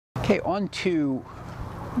Okay, on to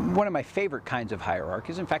one of my favorite kinds of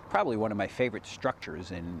hierarchies, in fact, probably one of my favorite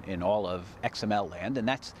structures in all of XML land, and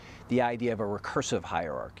that's the idea of a recursive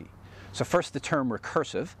hierarchy. So first, the term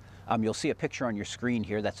recursive. You'll see a picture on your screen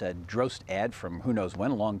here. That's a Drost ad from who knows when,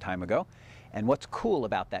 a long time ago. And what's cool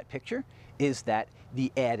about that picture is that the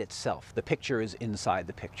ad itself, the picture is inside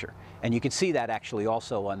the picture. And you can see that actually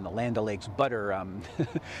also on the Land O'Lakes butter,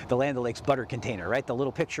 the Land O'Lakes butter container, right? The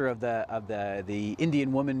little picture of the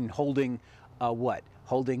Indian woman holding what?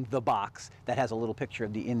 Holding the box that has a little picture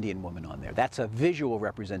of the Indian woman on there. That's a visual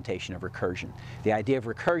representation of recursion. The idea of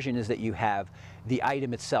recursion is that you have the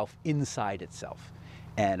item itself inside itself.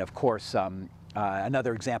 And of course,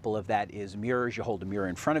 another example of that is mirrors. You hold a mirror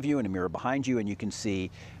in front of you and a mirror behind you, and you can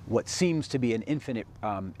see what seems to be an infinite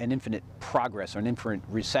progress or an infinite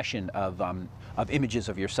recession of images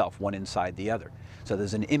of yourself, one inside the other. So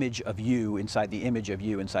there's an image of you inside the image of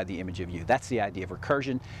you inside the image of you. That's the idea of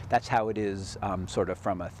recursion. That's how it is sort of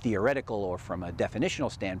from a theoretical or from a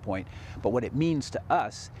definitional standpoint. But what it means to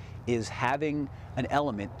us is having an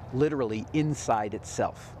element literally inside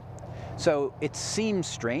itself. So it seems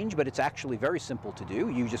strange, but it's actually very simple to do.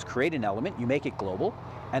 You just create an element, you make it global,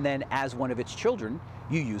 and then as one of its children,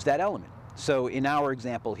 you use that element. So in our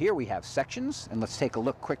example here, we have sections, and let's take a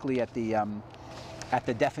look quickly at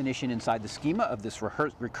the definition inside the schema of this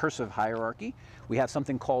recursive hierarchy. We have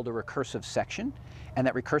something called a recursive section, and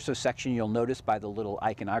that recursive section, you'll notice by the little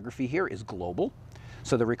iconography here, is global.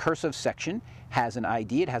 So the recursive section has an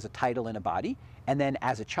ID, it has a title and a body, and then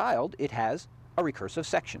as a child, it has a recursive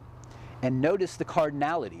section. And notice the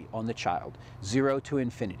cardinality on the child, 0 to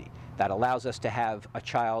infinity. That allows us to have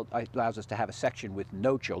a section with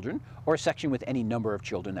no children, or a section with any number of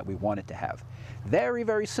children that we want it to have. Very,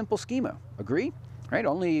 very simple schema, agree? Right?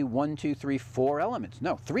 Only 1, 2, 3, 4 elements.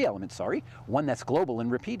 No, 3 elements, sorry. One that's global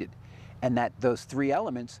and repeated. And that those 3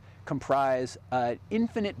 elements comprise an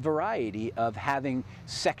infinite variety of having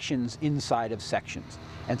sections inside of sections.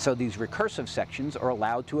 And so these recursive sections are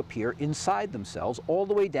allowed to appear inside themselves all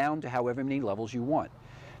the way down to however many levels you want.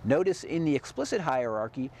 Notice in the explicit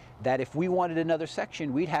hierarchy that if we wanted another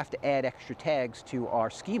section, we'd have to add extra tags to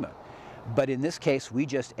our schema. But in this case, we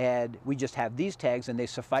just have these tags, and they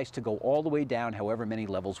suffice to go all the way down however many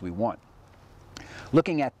levels we want.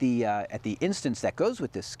 Looking at the instance that goes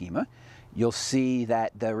with this schema, you'll see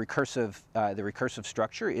that the recursive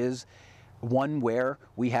structure is one where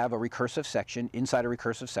we have a recursive section inside a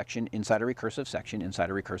recursive section inside a recursive section inside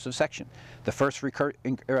a recursive section. The first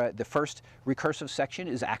recursive section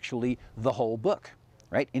is actually the whole book,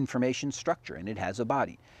 right? Information structure, and it has a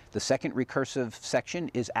body. The second recursive section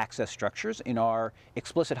is access structures. In our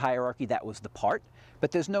explicit hierarchy, that was the part,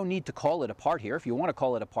 but there's no need to call it a part here. If you want to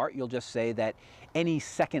call it a part, you'll just say that any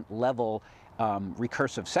second level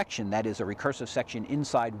recursive section, that is a recursive section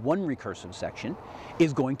inside one recursive section,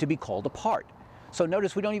 is going to be called a part. So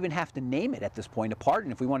notice we don't even have to name it at this point a part,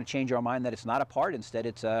 and if we want to change our mind that it's not a part, instead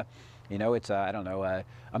it's a, I don't know,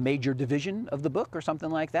 a major division of the book or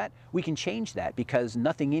something like that, we can change that because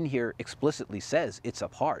nothing in here explicitly says it's a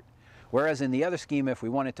part. Whereas in the other schema, if we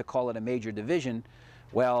wanted to call it a major division,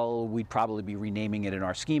 well, we'd probably be renaming it in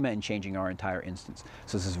our schema and changing our entire instance.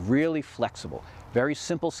 So this is really flexible. Very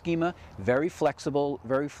simple schema, very flexible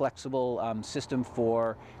system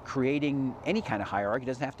for creating any kind of hierarchy. It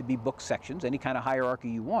doesn't have to be book sections, any kind of hierarchy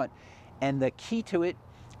you want. And the key to it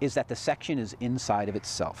is that the section is inside of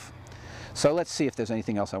itself. So let's see if there's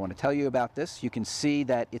anything else I want to tell you about this. You can see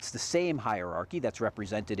that it's the same hierarchy that's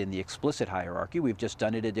represented in the explicit hierarchy. We've just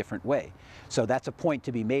done it a different way. So that's a point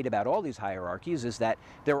to be made about all these hierarchies, is that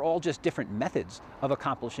they're all just different methods of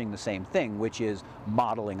accomplishing the same thing, which is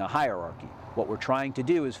modeling a hierarchy. What we're trying to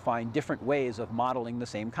do is find different ways of modeling the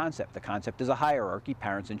same concept. The concept is a hierarchy,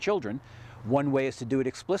 parents and children. One way is to do it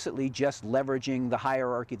explicitly, just leveraging the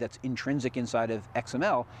hierarchy that's intrinsic inside of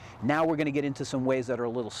XML. Now we're going to get into some ways that are a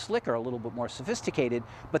little slicker, a little bit more sophisticated,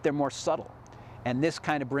 but they're more subtle. And this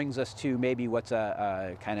kind of brings us to maybe what's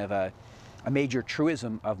a major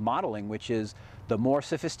truism of modeling, which is the more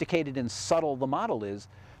sophisticated and subtle the model is,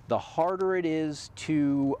 the harder it is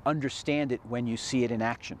to understand it when you see it in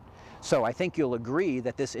action. So I think you'll agree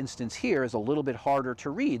that this instance here is a little bit harder to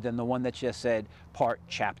read than the one that just said part,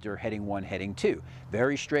 chapter, heading 1, heading 2.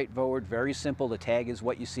 Very straightforward, very simple. The tag is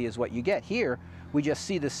what you see is what you get. Here, we just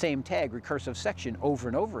see the same tag, recursive section, over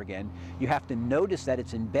and over again. You have to notice that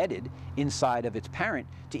it's embedded inside of its parent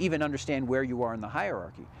to even understand where you are in the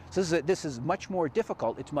hierarchy. So this is much more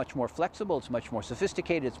difficult. It's much more flexible. It's much more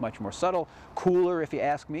sophisticated. It's much more subtle, cooler if you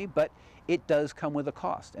ask me, but it does come with a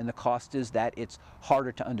cost. And the cost is that it's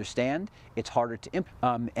harder to understand. It's harder to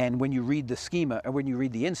implement. And when you read the schema, or when you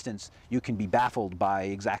read the instance, you can be baffled by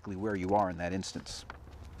exactly where you are in that instance.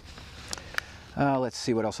 Let's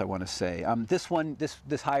see what else I want to say.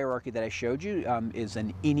 This hierarchy that I showed you is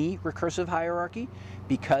an Innie recursive hierarchy,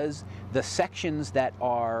 because the sections that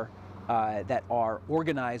are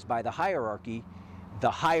organized by the hierarchy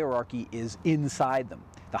is inside them.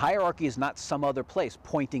 The hierarchy is not some other place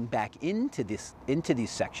pointing back into these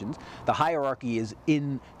sections. The hierarchy is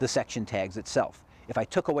in the section tags itself. If I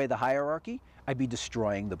took away the hierarchy, I'd be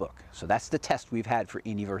destroying the book. So that's the test we've had for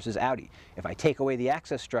Innie versus Outie. If I take away the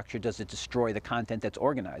access structure, does it destroy the content that's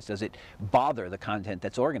organized? Does it bother the content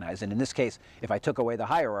that's organized? And in this case, if I took away the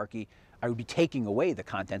hierarchy, I would be taking away the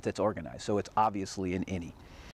content that's organized. So it's obviously an Innie.